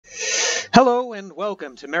Hello and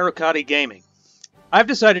welcome to Mericati Gaming. I've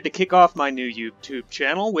decided to kick off my new YouTube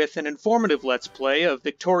channel with an informative Let's Play of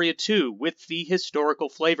Victoria 2 with the historical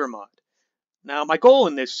flavor mod. Now, my goal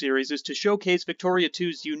in this series is to showcase Victoria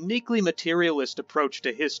 2's uniquely materialist approach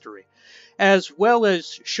to history, as well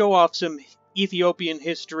as show off some Ethiopian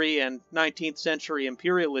history and 19th century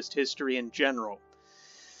imperialist history in general.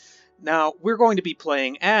 Now, we're going to be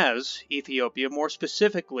playing as Ethiopia, more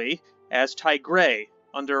specifically as Tigray,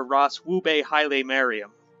 under Ras Wube Haile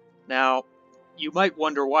Mariam. Now, you might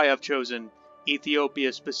wonder why I've chosen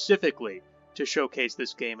Ethiopia specifically to showcase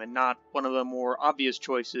this game and not one of the more obvious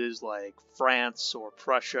choices like France or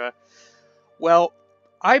Prussia. Well,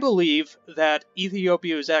 I believe that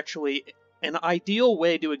Ethiopia is actually an ideal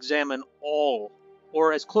way to examine all,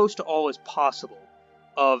 or as close to all as possible,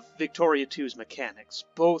 of Victoria 2's mechanics.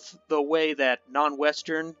 Both the way that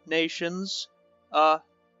non-Western nations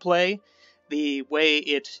play, the way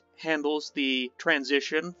it handles the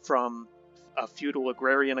transition from a feudal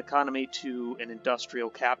agrarian economy to an industrial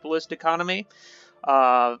capitalist economy.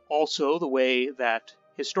 Also, the way that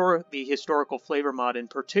the historical flavor mod in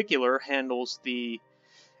particular handles the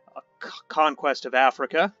conquest of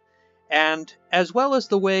Africa, and as well as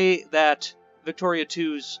the way that Victoria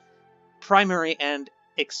 2's primary and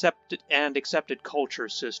accepted culture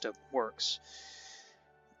system works.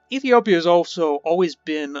 Ethiopia has also always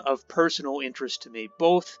been of personal interest to me,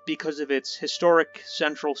 both because of its historic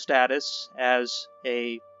central status as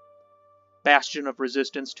a bastion of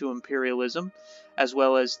resistance to imperialism, as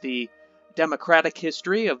well as the democratic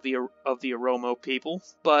history of the Oromo people,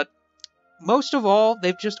 but most of all,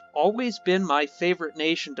 they've just always been my favorite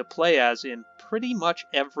nation to play as in pretty much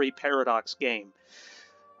every Paradox game.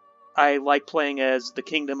 I like playing as the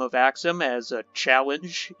Kingdom of Axum as a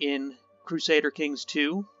challenge in Crusader Kings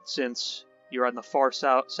 2, since you're on the far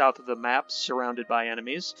south of the map, surrounded by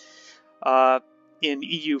enemies. In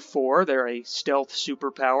EU4, they're a stealth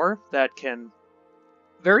superpower that can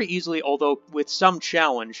very easily, although with some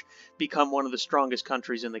challenge, become one of the strongest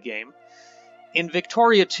countries in the game. In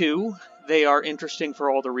Victoria 2, they are interesting for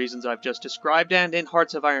all the reasons I've just described, and in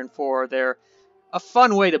Hearts of Iron 4, they're a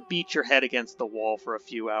fun way to beat your head against the wall for a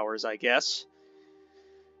few hours, I guess.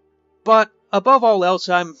 But above all else,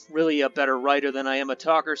 I'm really a better writer than I am a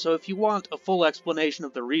talker, so if you want a full explanation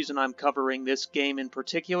of the reason I'm covering this game in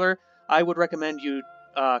particular, I would recommend you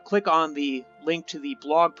click on the link to the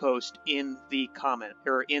blog post in the comment,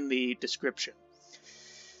 or in the description.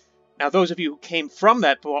 Now, those of you who came from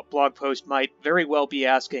that blog post might very well be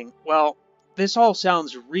asking, well, this all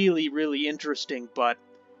sounds really, really interesting, but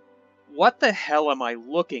what the hell am I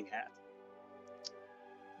looking at?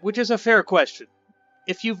 Which is a fair question.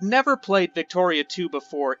 If you've never played Victoria 2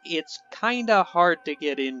 before, it's kinda hard to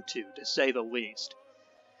get into, to say the least.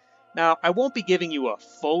 Now, I won't be giving you a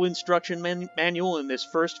full instruction manual in this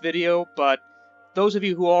first video, but those of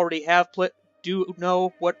you who already have do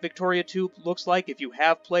know what Victoria 2 looks like. If you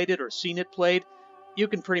have played it or seen it played, you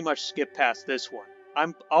can pretty much skip past this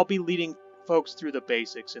one. I'll be leading folks through the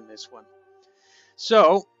basics in this one.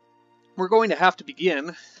 So, we're going to have to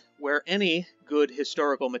begin where any good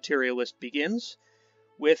historical materialist begins,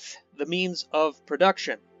 with the means of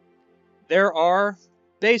production. There are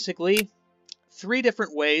basically three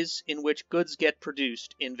different ways in which goods get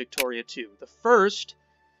produced in Victoria 2. The first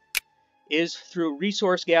is through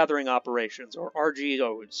resource gathering operations, or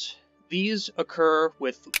RGOs. These occur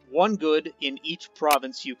with one good in each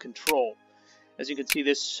province you control. As you can see,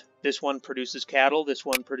 this one produces cattle, this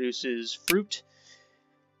one produces fruit,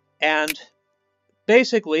 and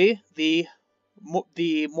basically the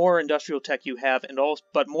more industrial tech you have,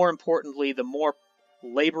 but more importantly, the more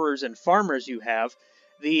laborers and farmers you have,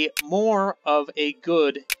 the more of a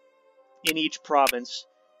good in each province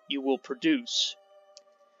you will produce.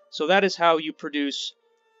 So that is how you produce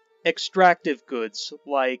extractive goods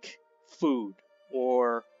like food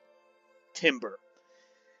or timber.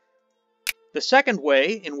 The second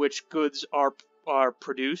way in which goods are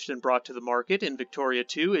produced and brought to the market in Victoria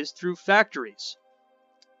 2 is through factories.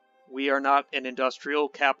 We are not an industrial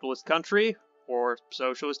capitalist country or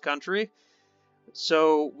socialist country,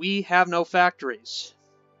 so we have no factories.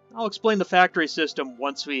 I'll explain the factory system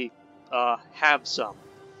once we have some.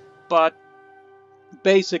 But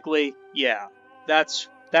basically, yeah, that's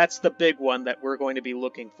the big one that we're going to be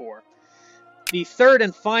looking for. The third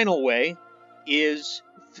and final way is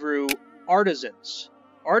through artisans.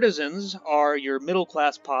 Artisans are your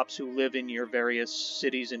middle-class pops who live in your various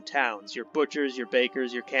cities and towns. Your butchers, your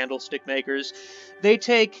bakers, your candlestick makers. They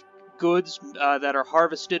take goods that are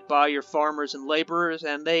harvested by your farmers and laborers,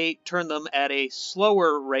 and they turn them at a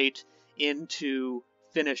slower rate into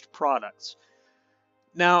finished products.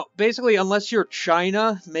 Now, basically, unless you're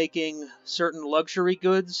China making certain luxury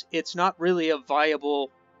goods, it's not really a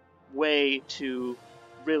viable way to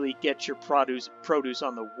really get your produce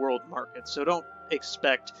on the world market. So don't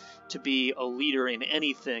expect to be a leader in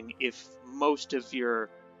anything if most of the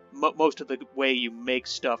way you make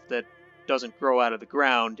stuff that doesn't grow out of the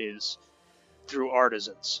ground is through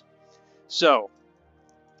artisans. So,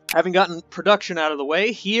 having gotten production out of the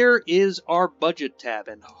way, here is our budget tab,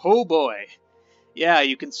 and oh boy, yeah,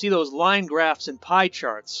 you can see those line graphs and pie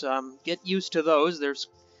charts. Get used to those.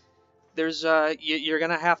 You're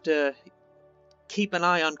gonna have to keep an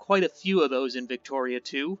eye on quite a few of those in Victoria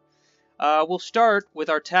 2. We'll start with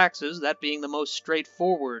our taxes, that being the most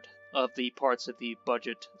straightforward of the parts of the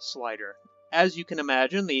budget slider. As you can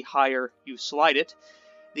imagine, the higher you slide it,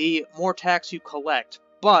 the more tax you collect,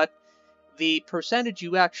 but the percentage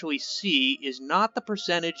you actually see is not the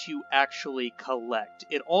percentage you actually collect.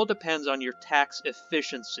 It all depends on your tax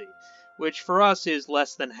efficiency, which for us is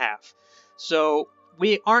less than half. So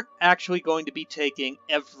we aren't actually going to be taking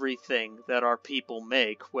everything that our people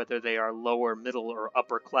make, whether they are lower, middle, or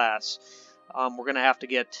upper class. We're going to have to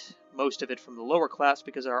get most of it from the lower class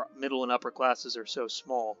because our middle and upper classes are so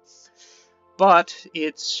small. But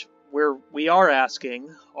it's where we are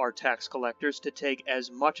asking our tax collectors to take as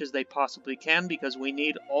much as they possibly can because we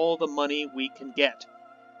need all the money we can get.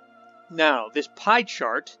 Now, this pie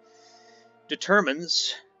chart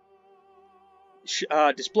displays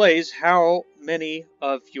how many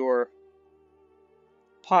of your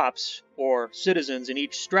pops or citizens in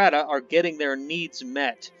each strata are getting their needs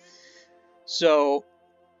met. So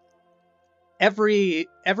every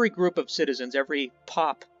group of citizens, every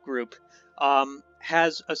pop group,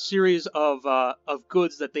 has a series of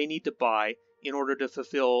goods that they need to buy in order to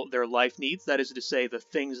fulfill their life needs. That is to say, the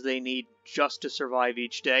things they need just to survive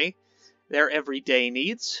each day. Their everyday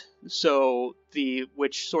needs,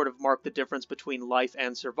 which sort of mark the difference between life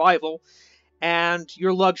and survival, and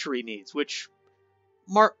your luxury needs, which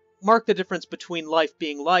mark the difference between life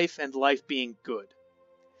being life and life being good.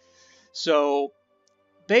 So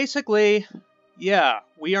basically, yeah,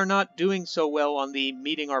 we are not doing so well on the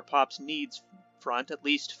meeting our pops' needs front, at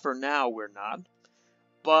least for now we're not.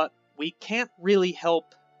 But we can't really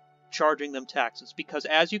help charging them taxes because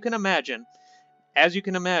as you can imagine,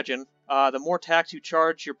 the more tax you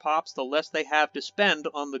charge your pops, the less they have to spend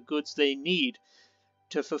on the goods they need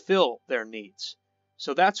to fulfill their needs.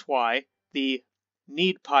 So that's why the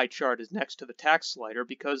need pie chart is next to the tax slider,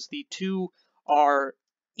 because the two are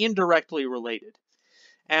indirectly related.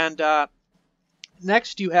 And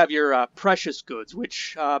next you have your precious goods,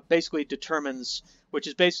 which basically determines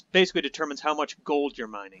how much gold you're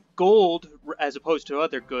mining. Gold, as opposed to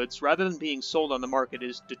other goods, rather than being sold on the market,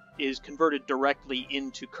 is converted directly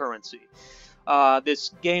into currency.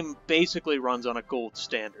 This game basically runs on a gold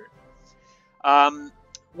standard.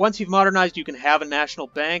 Once you've modernized, you can have a national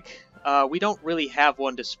bank. We don't really have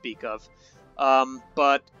one to speak of,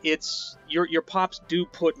 but your pops do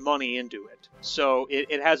put money into it, so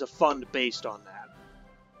it has a fund based on that.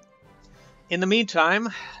 In the meantime,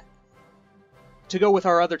 to go with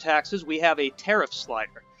our other taxes, we have a tariff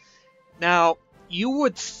slider. Now, you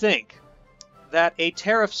would think that a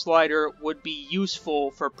tariff slider would be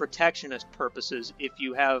useful for protectionist purposes if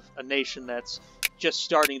you have a nation that's just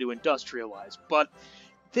starting to industrialize, but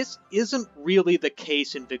this isn't really the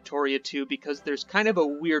case in Victoria 2 because there's kind of a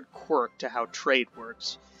weird quirk to how trade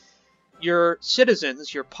works. Your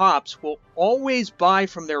citizens, your pops, will always buy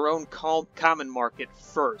from their own common market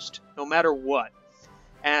first, no matter what.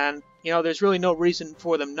 And, there's really no reason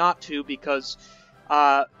for them not to because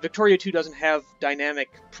Victoria 2 doesn't have dynamic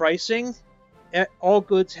pricing. All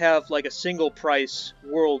goods have like a single price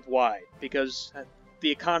worldwide because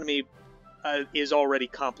the economy is already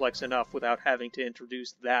complex enough without having to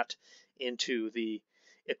introduce that into the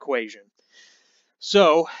equation.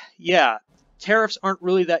 So, yeah, tariffs aren't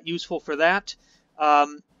really that useful for that.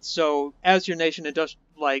 So as your nation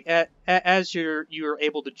as you're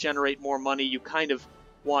able to generate more money, you kind of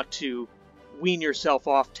want to wean yourself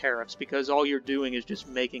off tariffs because all you're doing is just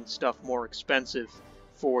making stuff more expensive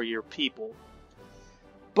for your people.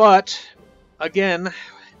 But again,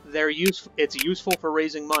 it's useful for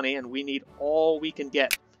raising money, and we need all we can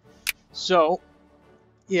get. So,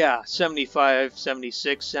 yeah, 75,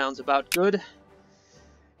 76 sounds about good.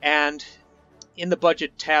 And in the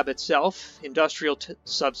budget tab itself, industrial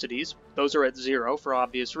subsidies, those are at 0 for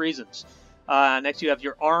obvious reasons. Next you have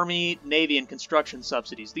your Army, Navy, and construction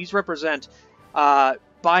subsidies. These represent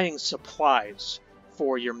buying supplies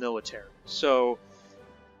for your military. So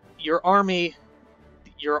your Army,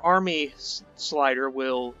 your army slider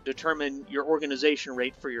will determine your organization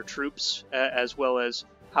rate for your troops, as well as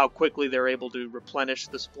how quickly they're able to replenish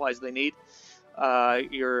the supplies they need.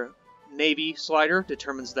 Your navy slider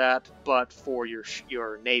determines that, but for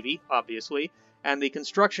your navy, obviously. And the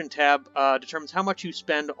construction tab determines how much you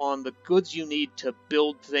spend on the goods you need to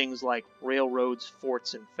build things like railroads,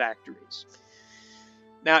 forts, and factories.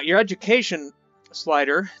 Now, your education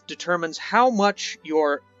slider determines how much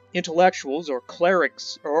your intellectuals or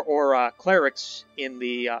clerics clerics in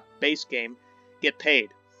the base game get paid.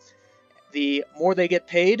 The more they get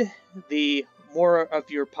paid, the more of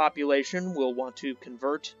your population will want to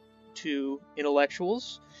convert to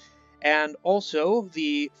intellectuals, and also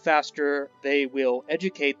the faster they will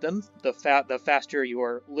educate them, the faster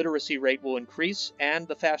your literacy rate will increase, and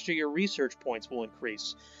the faster your research points will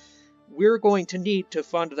increase. We're going to need to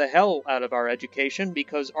fund the hell out of our education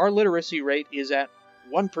because our literacy rate is at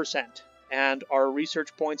 1%, and our research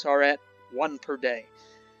points are at 1 per day.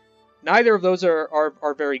 Neither of those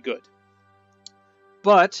are very good.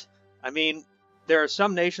 But, I mean, there are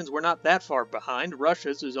some nations we're not that far behind.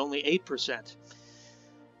 Russia's is only 8%.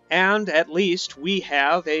 And at least we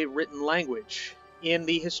have a written language. In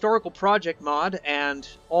the Historical Project mod and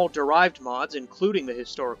all derived mods, including the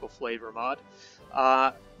Historical Flavor mod,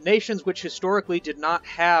 nations which historically did not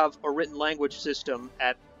have a written language system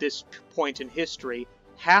at this point in history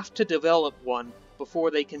have to develop one before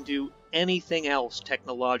they can do anything else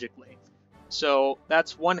technologically. So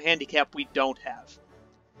that's one handicap we don't have.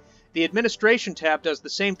 The Administration tab does the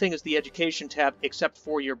same thing as the Education tab, except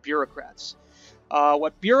for your bureaucrats.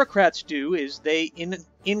 What bureaucrats do is they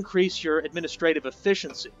increase your administrative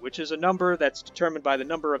efficiency, which is a number that's determined by the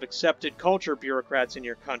number of accepted culture bureaucrats in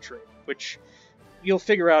your country, which you'll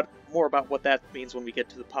figure out more about what that means when we get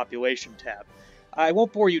to the Population tab. I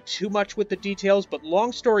won't bore you too much with the details, but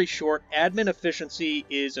long story short, admin efficiency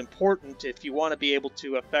is important if you want to be able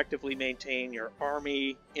to effectively maintain your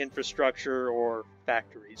army, infrastructure, or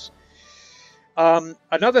factories.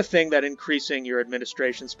 Another thing that increasing your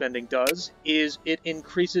administration spending does is it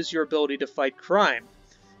increases your ability to fight crime.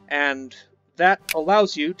 And that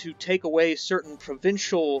allows you to take away certain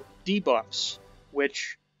provincial debuffs,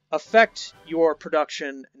 which affect your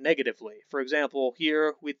production negatively. For example,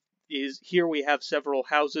 here we have several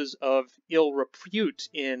houses of ill repute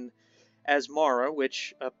in Asmara,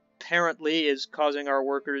 which apparently is causing our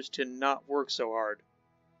workers to not work so hard.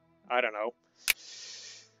 I don't know.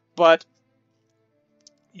 But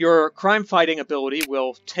your crime-fighting ability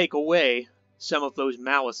will take away some of those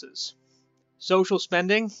malices. Social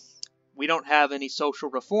spending, we don't have any social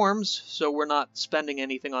reforms, so we're not spending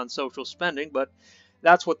anything on social spending, but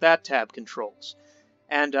that's what that tab controls.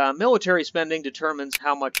 And military spending determines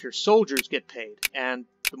how much your soldiers get paid, and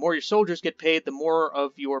the more your soldiers get paid, the more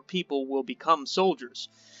of your people will become soldiers.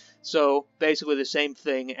 So basically the same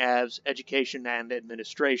thing as education and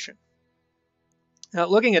administration. Now,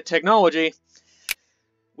 looking at technology,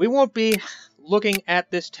 we won't be looking at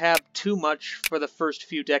this tab too much for the first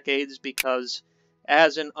few decades because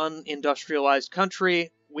as an unindustrialized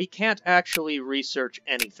country, we can't actually research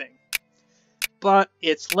anything. But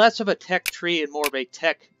it's less of a tech tree and more of a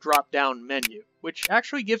tech drop-down menu, which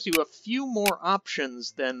actually gives you a few more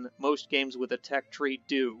options than most games with a tech tree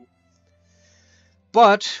do.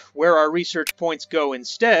 But where our research points go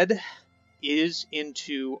instead is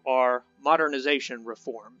into our modernization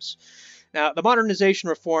reforms. Now, the modernization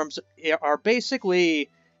reforms are basically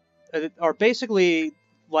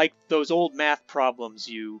like those old math problems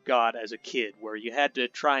you got as a kid, where you had to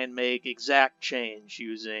try and make exact change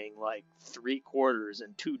using like 3 quarters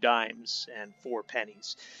and 2 dimes and 4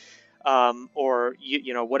 pennies, or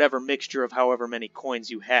you know, whatever mixture of however many coins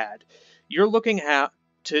you had. You're looking at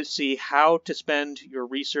to see how to spend your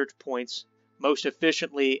research points most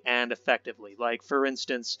efficiently and effectively. Like, for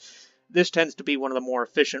instance, this tends to be one of the more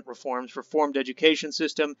efficient reforms. Reformed education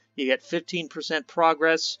system, you get 15%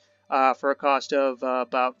 progress for a cost of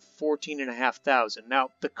about $14,500. Now,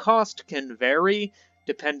 the cost can vary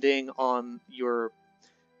depending on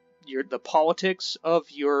the politics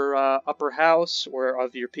of your upper house or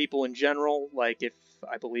of your people in general. Like,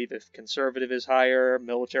 I believe if conservative is higher,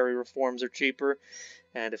 military reforms are cheaper.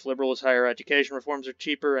 And if liberal is higher, education reforms are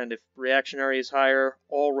cheaper. And if reactionary is higher,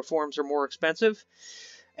 all reforms are more expensive.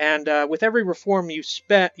 And with every reform you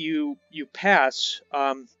pass,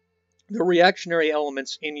 the reactionary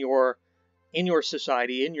elements in your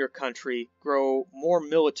society, in your country, grow more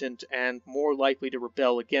militant and more likely to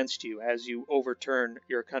rebel against you as you overturn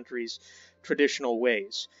your country's traditional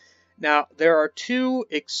ways. Now, there are 2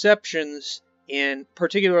 exceptions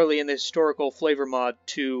particularly in the historical flavor mod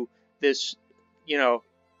to this,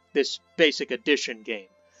 this basic addition game.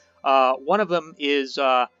 One of them is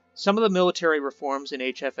some of the military reforms in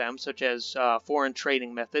HFM, such as foreign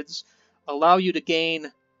trading methods, allow you to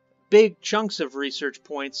gain big chunks of research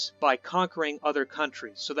points by conquering other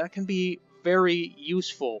countries. So that can be very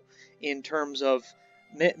useful in terms of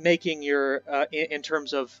making your, in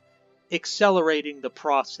terms of accelerating the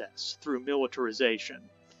process through militarization.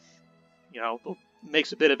 You know,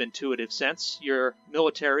 makes a bit of intuitive sense. Your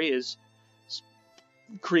military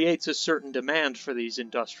creates a certain demand for these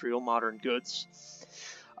industrial modern goods.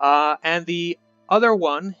 And the other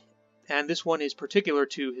one, and this one is particular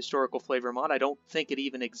to Historical Flavor Mod, I don't think it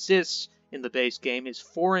even exists in the base game, is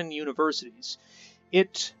foreign universities.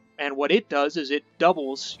 And what it does is it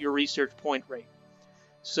doubles your research point rate.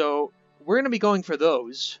 So we're going to be going for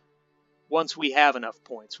those once we have enough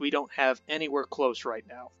points. We don't have anywhere close right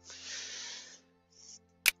now.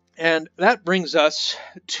 And that brings us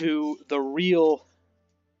to the real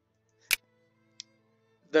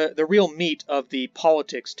meat of the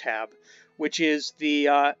politics tab, which is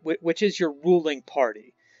your ruling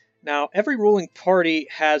party. Now, every ruling party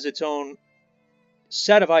has its own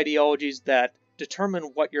set of ideologies that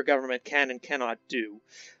determine what your government can and cannot do.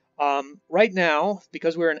 Right now,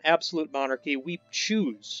 because we're an absolute monarchy, we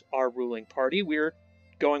choose our ruling party. We're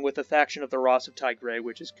going with the faction of the Ross of Tigray,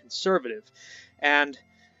 which is conservative. And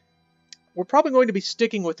we're probably going to be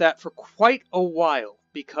sticking with that for quite a while,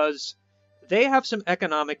 because they have some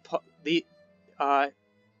economic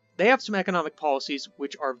policies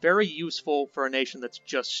which are very useful for a nation that's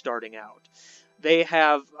just starting out. They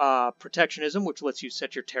have protectionism, which lets you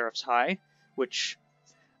set your tariffs high, which,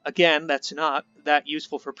 again, that's not that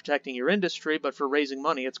useful for protecting your industry, but for raising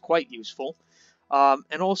money, it's quite useful.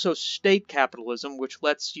 And also state capitalism, which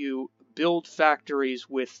lets you build factories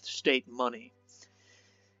with state money.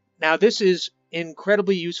 Now, this is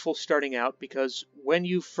incredibly useful starting out, because when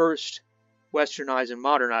you first westernize and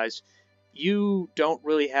modernize, you don't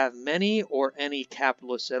really have many or any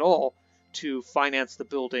capitalists at all to finance the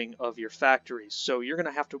building of your factories. So you're going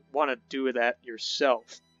to have to want to do that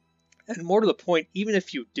yourself. And more to the point, even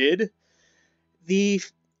if you did,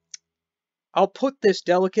 I'll put this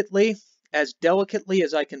delicately as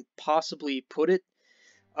I can possibly put it.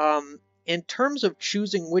 In terms of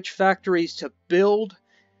choosing which factories to build,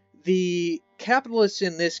 the capitalists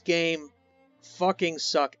in this game fucking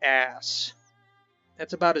suck ass.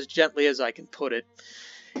 That's about as gently as I can put it.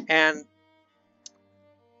 And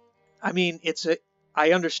I mean,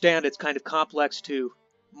 I understand it's kind of complex to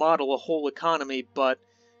model a whole economy, but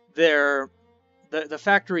the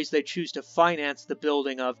factories they choose to finance the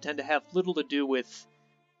building of tend to have little to do with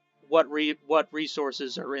what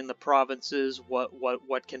resources are in the provinces,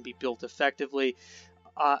 what can be built effectively.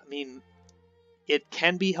 I mean, it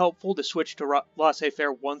can be helpful to switch to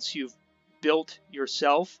laissez-faire once you've built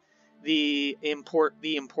yourself the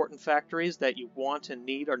important factories that you want and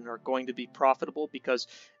need and are going to be profitable, because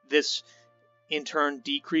this in turn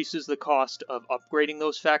decreases the cost of upgrading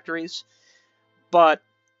those factories. But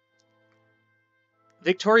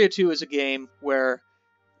Victoria 2 is a game where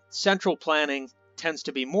central planning tends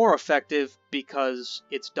to be more effective because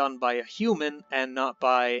it's done by a human and not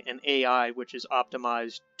by an AI, which is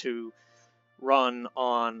optimized to run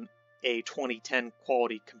on a 2010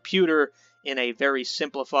 quality computer in a very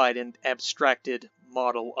simplified and abstracted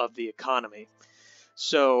model of the economy.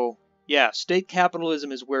 So yeah, state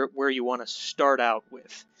capitalism is where you want to start out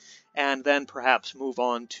with, and then perhaps move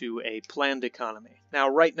on to a planned economy. Now,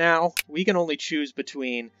 right now, we can only choose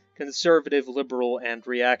between conservative, liberal, and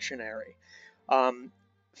reactionary.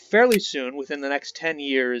 Fairly soon, within the next 10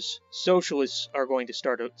 years, socialists are going to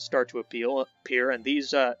start to appear, and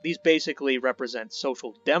these basically represent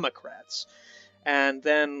social democrats. And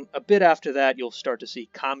then a bit after that, you'll start to see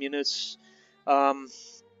communists. And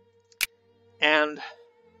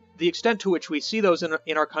the extent to which we see those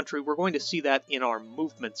in our country, we're going to see that in our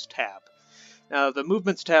movements tab. Now, the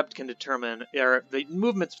movements tab the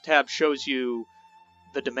movements tab shows you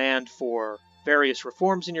the demand for various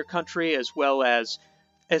reforms in your country, as well as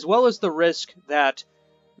the risk that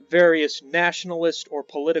various nationalist or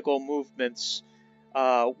political movements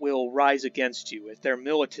will rise against you if their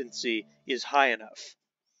militancy is high enough.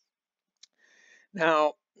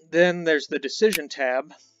 Now, then there's the decision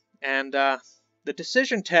tab, and the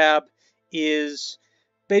decision tab is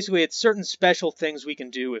basically it's certain special things we can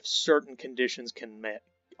do if certain conditions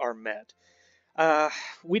are met.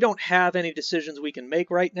 We don't have any decisions we can make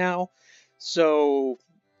right now, so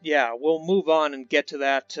yeah, we'll move on and get to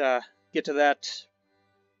that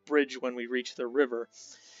bridge when we reach the river.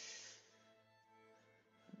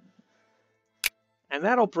 And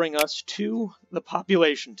that'll bring us to the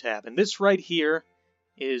population tab. And this right here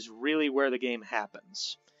is really where the game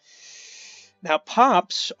happens. Now,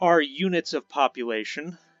 pops are units of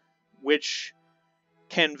population, which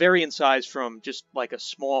can vary in size from just like a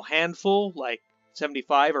small handful, like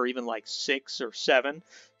 75 or even like 6 or 7,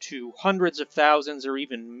 to hundreds of thousands or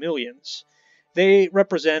even millions. They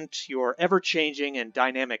represent your ever-changing and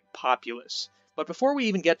dynamic populace. But before we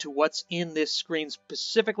even get to what's in this screen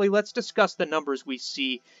specifically, let's discuss the numbers we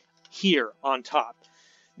see here on top.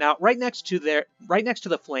 Now, right next to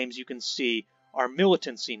the flames, you can see our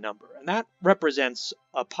militancy number, and that represents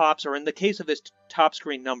a pop's, or in the case of this top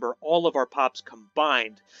screen number, all of our pops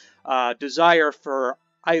combined, desire for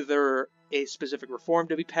either a specific reform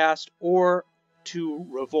to be passed or to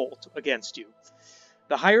revolt against you.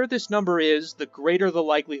 The higher this number is, the greater the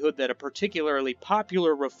likelihood that a particularly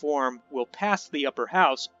popular reform will pass the upper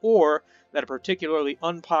house, or that a particularly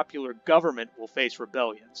unpopular government will face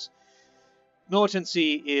rebellions.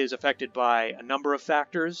 Militancy is affected by a number of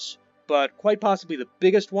factors, but quite possibly the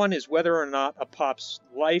biggest one is whether or not a pop's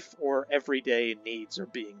life or everyday needs are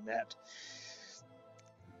being met.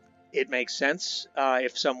 It makes sense.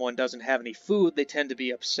 If someone doesn't have any food, they tend to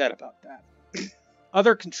be upset about that.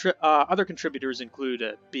 Other contributors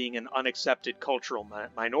include being an unaccepted cultural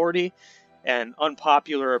minority, an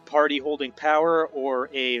unpopular party holding power, or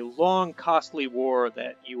a long, costly war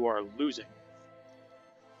that you are losing.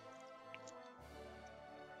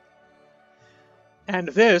 And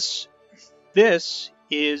this is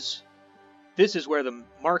where the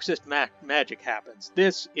Marxist magic happens.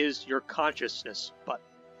 This is your consciousness button.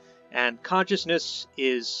 And consciousness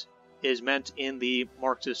is meant in the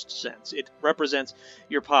Marxist sense. It represents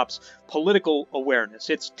your pop's political awareness,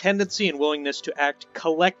 its tendency and willingness to act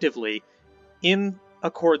collectively in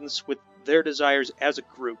accordance with their desires as a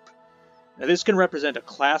group. Now, this can represent a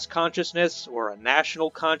class consciousness or a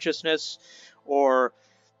national consciousness, or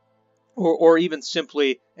even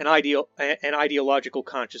simply an ideological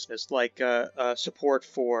consciousness, like support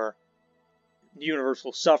for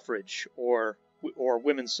universal suffrage or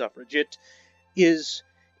women's suffrage.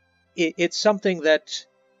 It's something that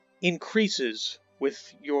increases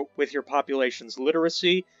with your population's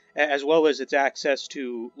literacy, as well as its access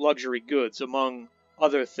to luxury goods, among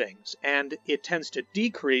other things. And it tends to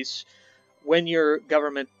decrease when your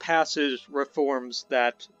government passes reforms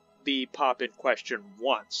that the pop in question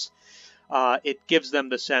wants. It gives them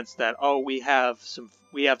the sense that, oh, we have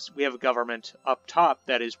a government up top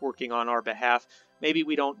that is working on our behalf. Maybe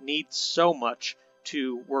we don't need so much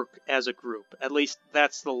to work as a group. At least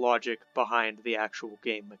that's the logic behind the actual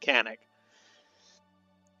game mechanic.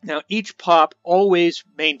 Now, each pop always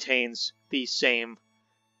maintains the same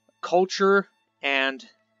culture and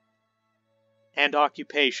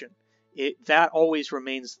occupation. That always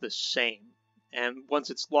remains the same. And once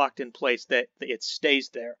it's locked in place, that it stays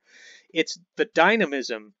there. The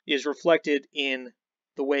dynamism is reflected in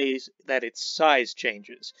the ways that its size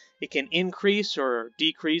changes. It can increase or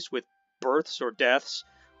decrease with births or deaths,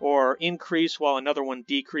 or increase while another one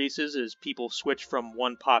decreases as people switch from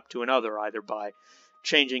one pop to another, either by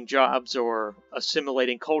changing jobs or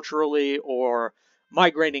assimilating culturally or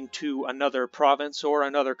migrating to another province or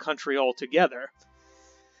another country altogether.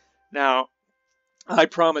 Now, I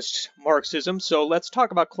promised Marxism, so let's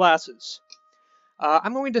talk about classes.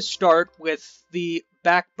 I'm going to start with the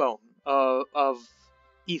backbone of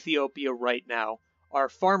Ethiopia right now, are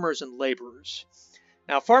farmers and laborers.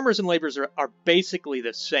 Now, farmers and laborers are basically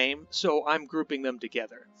the same, so I'm grouping them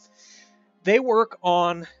together. They work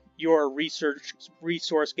on your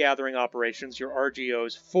resource gathering operations, your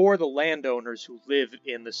RGOs, for the landowners who live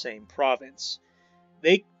in the same province.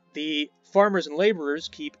 The farmers and laborers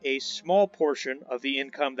keep a small portion of the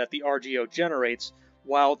income that the RGO generates,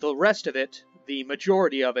 while the rest of it, the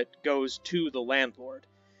majority of it, goes to the landlord.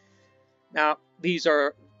 Now, these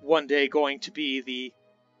are one day going to be the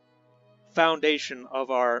foundation of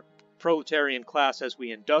our proletarian class as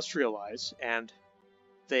we industrialize, and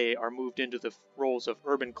they are moved into the roles of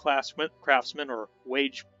urban craftsmen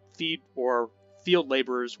or field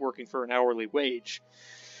laborers working for an hourly wage.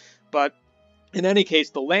 But in any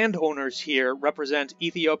case, the landowners here represent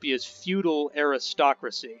Ethiopia's feudal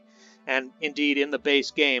aristocracy, and indeed in the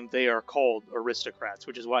base game they are called aristocrats,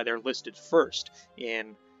 which is why they're listed first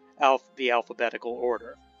in the alphabetical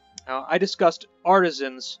order. Now, I discussed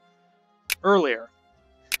artisans earlier.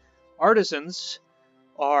 Artisans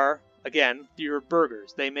are, again, your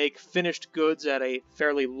burghers. They make finished goods at a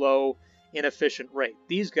fairly low, inefficient rate.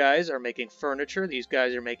 These guys are making furniture. These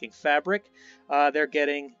guys are making fabric. They're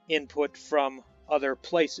getting input from other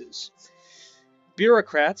places.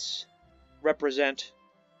 Bureaucrats represent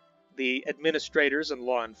the administrators and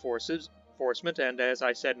law enforcers, enforcement, and as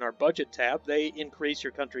I said in our budget tab, they increase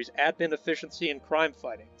your country's admin efficiency and crime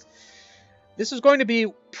fighting. This is going to be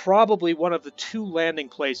probably one of the 2 landing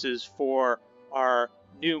places for our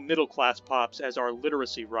new middle-class pops as our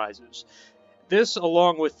literacy rises. This,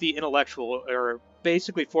 along with the intellectual,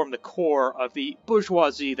 basically form the core of the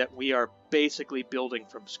bourgeoisie that we are basically building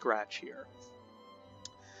from scratch here.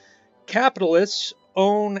 Capitalists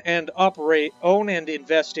own and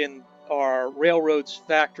invest in our railroads,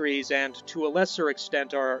 factories, and to a lesser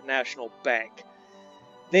extent our national bank.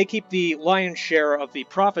 They keep the lion's share of the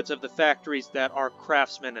profits of the factories that our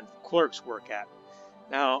craftsmen and clerks work at.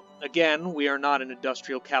 Now, again, we are not an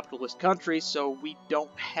industrial capitalist country, so we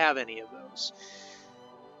don't have any of those.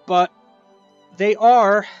 But they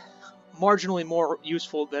are marginally more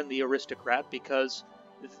useful than the aristocrat because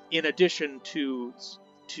in addition to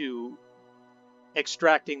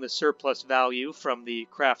extracting the surplus value from the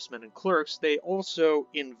craftsmen and clerks, they also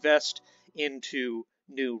invest into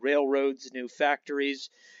new railroads, new factories,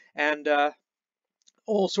 and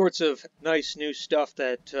all sorts of nice new stuff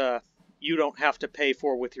that you don't have to pay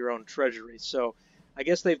for with your own treasury. So I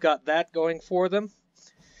guess they've got that going for them.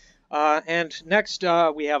 And next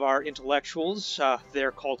we have our intellectuals.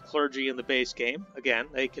 They're called clergy in the base game. Again,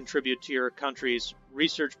 they contribute to your country's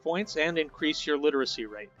research points and increase your literacy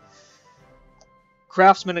rate.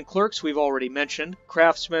 Craftsmen and clerks, we've already mentioned.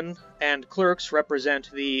 Craftsmen and clerks represent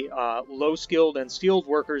the low-skilled and skilled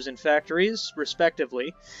workers in factories,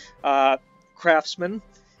 respectively. Craftsmen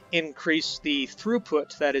increase the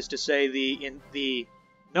throughput, that is to say, the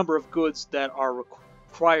number of goods that are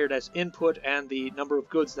required as input and the number of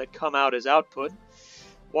goods that come out as output,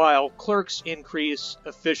 while clerks increase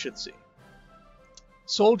efficiency.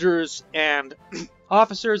 Soldiers and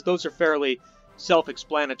officers, those are fairly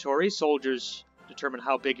self-explanatory. Soldiers determine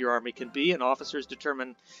how big your army can be, and officers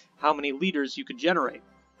determine how many leaders you can generate.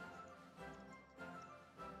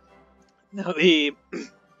 Now, the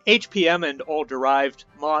HPM and all derived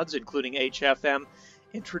mods, including HFM,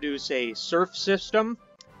 introduce a serf system.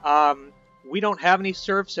 We don't have any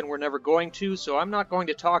serfs, and we're never going to, so I'm not going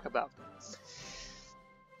to talk about them.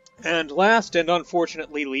 And last, and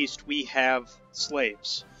unfortunately least, we have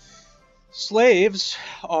slaves. Slaves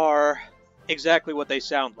are exactly what they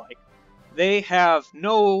sound like. They have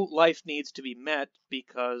no life needs to be met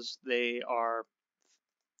because they are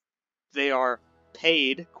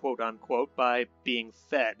paid, quote unquote, by being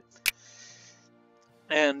fed.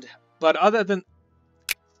 But other than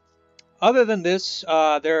this,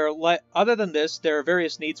 their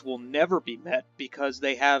various needs will never be met because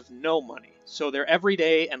they have no money. So their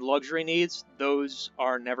everyday and luxury needs, those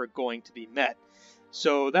are never going to be met.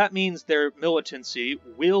 So that means their militancy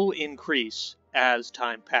will increase as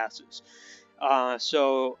time passes.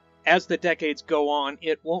 So as the decades go on,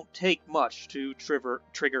 it won't take much to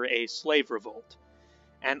trigger a slave revolt.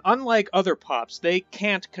 And unlike other pops, they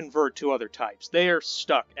can't convert to other types. They are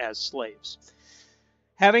stuck as slaves.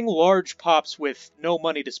 Having large pops with no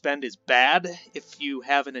money to spend is bad if you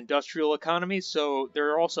have an industrial economy, so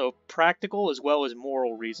there are also practical as well as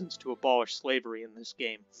moral reasons to abolish slavery in this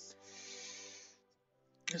game.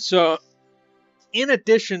 So, in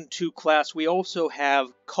addition to class, we also have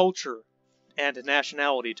culture and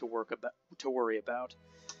nationality to worry about.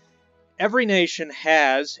 Every nation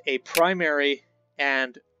has a primary,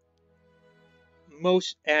 and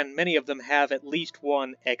many of them have at least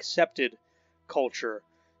one accepted culture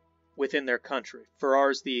within their country. For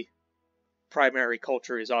ours, the primary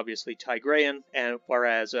culture is obviously Tigrayan, and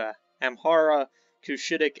whereas Amhara,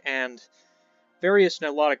 Cushitic, and various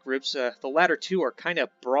Nilotic groups, the latter two are kind of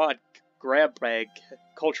broad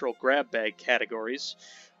cultural grab bag categories.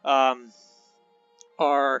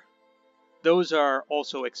 Those are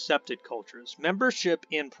also accepted cultures. Membership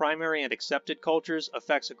in primary and accepted cultures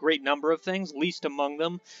affects a great number of things, least among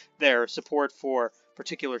them their support for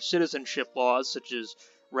particular citizenship laws, such as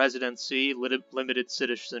residency, limited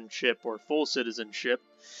citizenship, or full citizenship.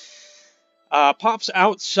 Pops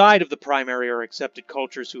outside of the primary or accepted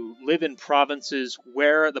cultures who live in provinces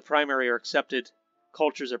where the primary or accepted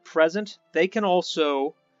cultures are present, they can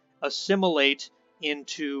also assimilate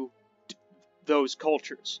into those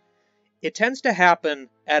cultures. It tends to happen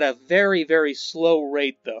at a very, very slow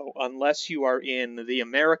rate, though, unless you are in the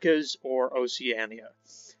Americas or Oceania.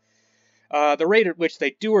 The rate at which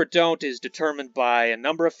they do or don't is determined by a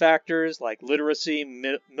number of factors, like literacy,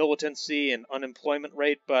 militancy, and unemployment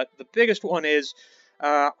rate, but the biggest one is,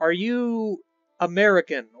 are you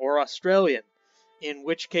American or Australian? In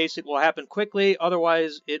which case it will happen quickly,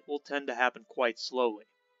 otherwise it will tend to happen quite slowly.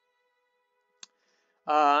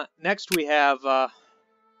 Next we have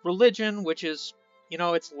religion, which is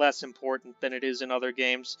it's less important than it is in other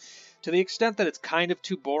games, to the extent that it's kind of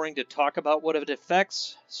too boring to talk about what it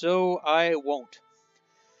affects, so I won't.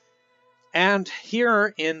 And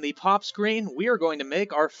here in the pop screen, we are going to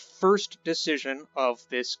make our first decision of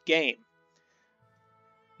this game.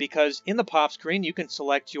 Because in the pop screen, you can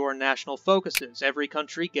select your national focuses. Every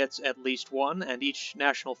country gets at least one, and each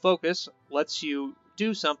national focus lets you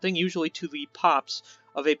do something, usually to the pops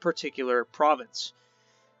of a particular province.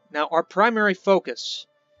 Now, our primary focus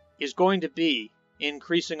is going to be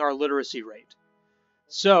increasing our literacy rate.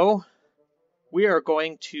 So, we are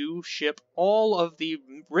going to ship all of the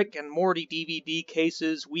Rick and Morty DVD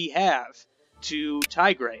cases we have to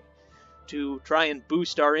Tigray to try and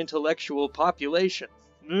boost our intellectual population.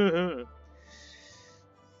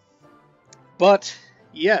 But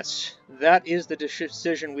yes, that is the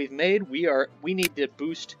decision we've made. We need to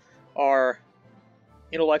boost our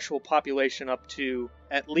intellectual population up to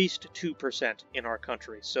at least 2% in our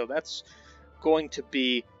country. So that's going to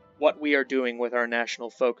be what we are doing with our national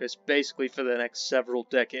focus basically for the next several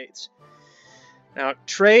decades. Now,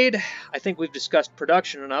 trade, I think we've discussed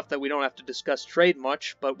production enough that we don't have to discuss trade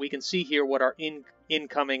much, but we can see here what our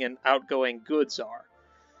incoming and outgoing goods are.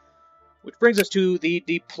 Which brings us to the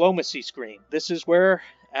diplomacy screen. This is where,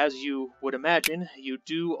 as you would imagine, you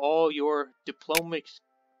do all your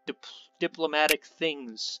diplomatic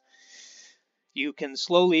things. You can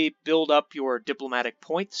slowly build up your diplomatic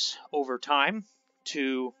points over time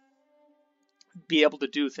to be able to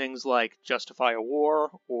do things like justify a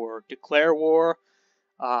war or declare war,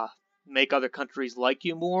 make other countries like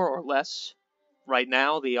you more or less. Right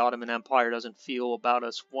now, the Ottoman Empire doesn't feel about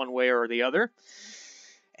us one way or the other.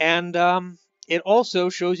 And it also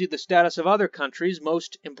shows you the status of other countries,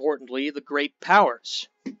 most importantly, the great powers.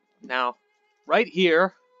 Now, right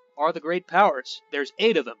here are the great powers. There's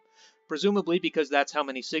 8 of them, presumably because that's how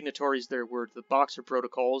many signatories there were to the Boxer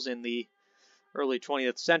Protocols in the early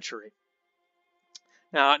 20th century.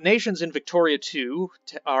 Now, nations in Victoria II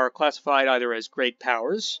are classified either as great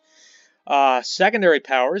powers, secondary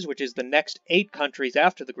powers, which is the next 8 countries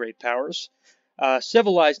after the great powers,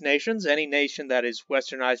 civilized nations, any nation that is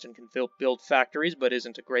westernized and can build factories but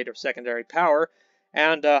isn't a great or secondary power,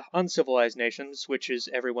 and uncivilized nations, which is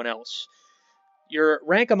everyone else. Your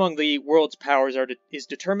rank among the world's powers is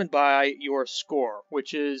determined by your score,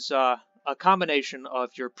 which is a combination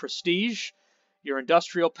of your prestige, your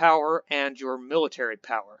industrial power, and your military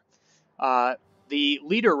power. The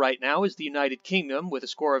leader right now is the United Kingdom with a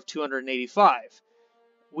score of 285.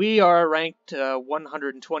 We are ranked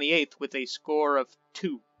 128th with a score of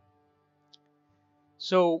 2.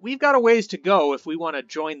 So we've got a ways to go if we want to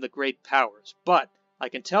join the great powers, but I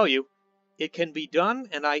can tell you, it can be done,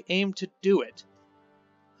 and I aim to do it.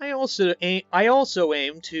 I also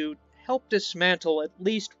aim to help dismantle at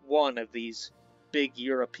least one of these big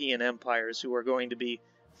European empires who are going to be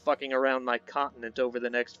fucking around my continent over the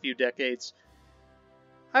next few decades.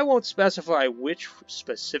 I won't specify which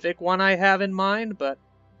specific one I have in mind, but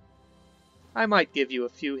I might give you a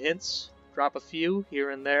few hints, drop a few here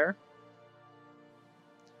and there.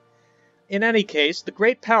 In any case, the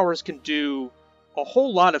great powers can do a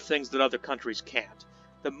whole lot of things that other countries can't.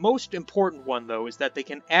 The most important one, though, is that they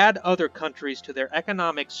can add other countries to their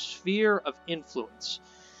economic sphere of influence.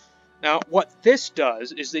 Now, what this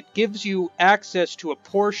does is it gives you access to a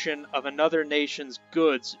portion of another nation's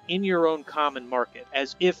goods in your own common market,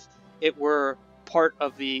 as if it were part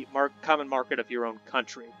of the common market of your own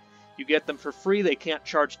country. You get them for free, they can't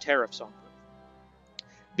charge tariffs on them.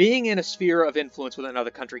 Being in a sphere of influence with another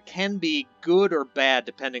country can be good or bad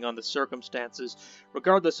depending on the circumstances,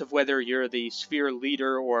 regardless of whether you're the sphere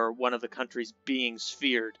leader or one of the countries being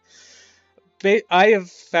sphered. I have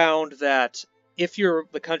found that if you're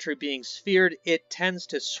the country being sphered, it tends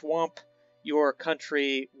to swamp your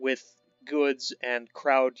country with goods and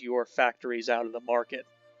crowd your factories out of the market.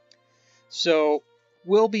 So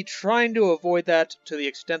we'll be trying to avoid that to the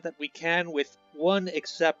extent that we can, with one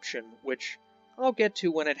exception, which I'll get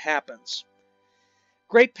to when it happens.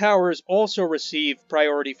 Great powers also receive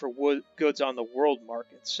priority for goods on the world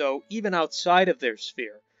market, so even outside of their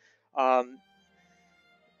sphere,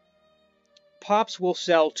 pops will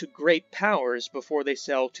sell to great powers before they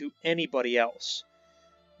sell to anybody else.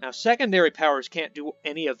 Now, secondary powers can't do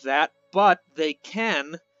any of that, but they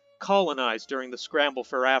can colonize during the scramble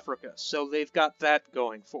for Africa, so they've got that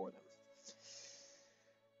going for them.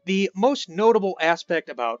 The most notable aspect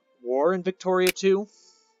about war in Victoria II,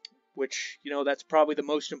 which, that's probably the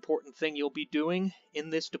most important thing you'll be doing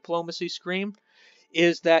in this diplomacy screen,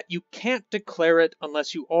 is that you can't declare it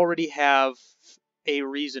unless you already have a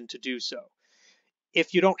reason to do so.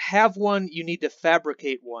 If you don't have one, you need to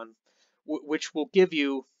fabricate one, which will give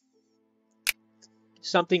you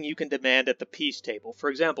something you can demand at the peace table. For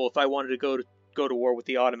example, if I wanted to go to war with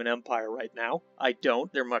the Ottoman Empire right now, I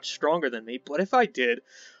don't. They're much stronger than me. But if I did,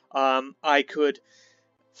 I could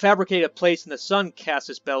fabricate a place in the sun,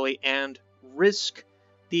 casus belli, and risk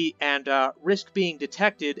being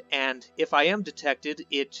detected. And if I am detected,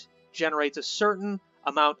 it generates a certain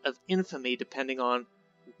amount of infamy depending on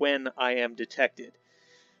when I am detected.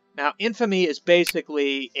 Now, infamy is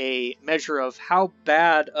basically a measure of how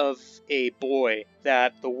bad of a boy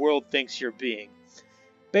that the world thinks you're being.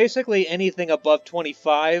 Basically, anything above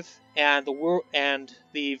 25, and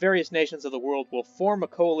the various nations of the world will form a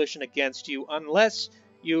coalition against you unless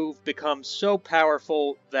you've become so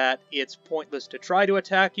powerful that it's pointless to try to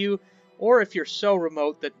attack you, or if you're so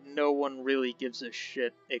remote that no one really gives a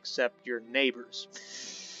shit except your neighbors.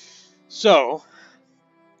 So,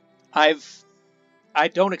 I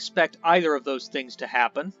don't expect either of those things to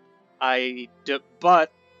happen.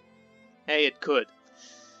 But, hey, it could.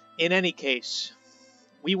 In any case,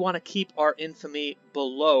 we want to keep our infamy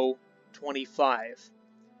below 25.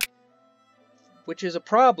 Which is a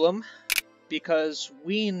problem, because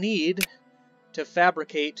we need to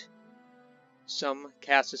fabricate some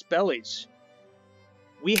casus bellis.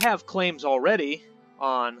 We have claims already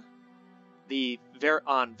on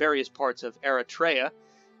various parts of Eritrea,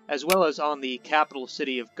 as well as on the capital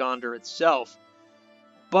city of Gondar itself.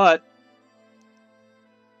 But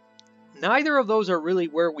neither of those are really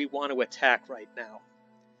where we want to attack right now.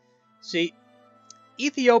 See,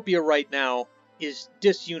 Ethiopia right now is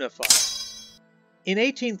disunified. In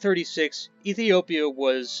 1836, Ethiopia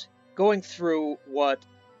was going through what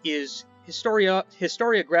is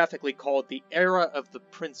historiographically called the era of the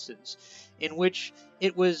princes, in which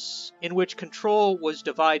control was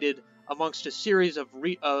divided amongst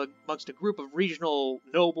a group of regional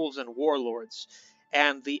nobles and warlords,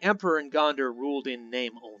 and the emperor in Gondar ruled in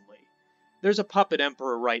name only. There's a puppet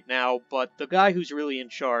emperor right now, but the guy who's really in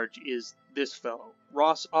charge is this fellow,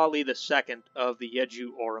 Ras Ali II of the Yeju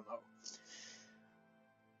Oromo.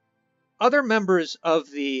 Other members of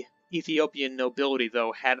the Ethiopian nobility,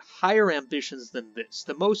 though, had higher ambitions than this.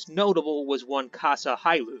 The most notable was one Kasa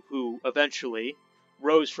Hailu, who eventually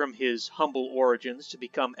rose from his humble origins to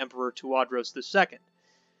become Emperor Tewodros II.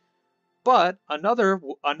 But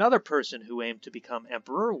another person who aimed to become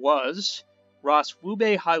emperor was Ras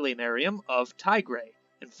Wube Haile Mariam of Tigray.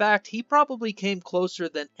 In fact, he probably came closer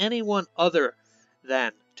than anyone other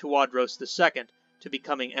than Tewodros II to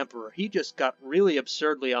becoming emperor. He just got really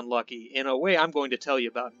absurdly unlucky in a way I'm going to tell you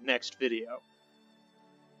about next video.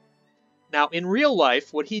 Now, in real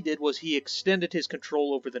life, what he did was he extended his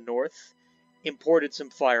control over the north, imported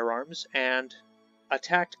some firearms, and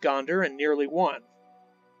attacked Gondar and nearly won.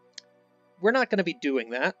 We're not going to be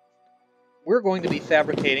doing that. We're going to be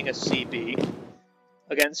fabricating a CB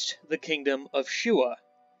against the kingdom of Shua.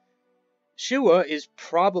 Shua is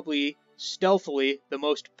probably stealthily the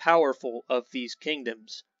most powerful of these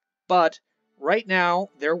kingdoms, but right now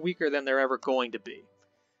they're weaker than they're ever going to be.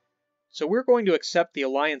 So we're going to accept the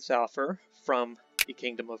alliance offer from the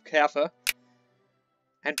kingdom of Kaffa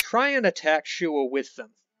and try and attack Shua with them.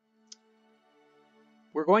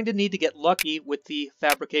 We're going to need to get lucky with the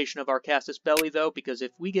fabrication of our casus belli, though, because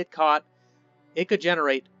if we get caught, it could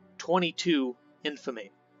generate 22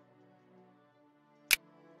 infamy.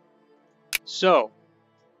 So,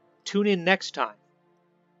 tune in next time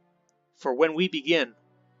for when we begin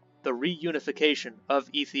the reunification of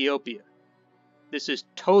Ethiopia. This is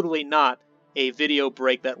totally not a video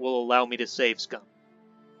break that will allow me to save scum.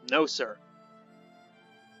 No, sir.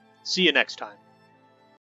 See you next time.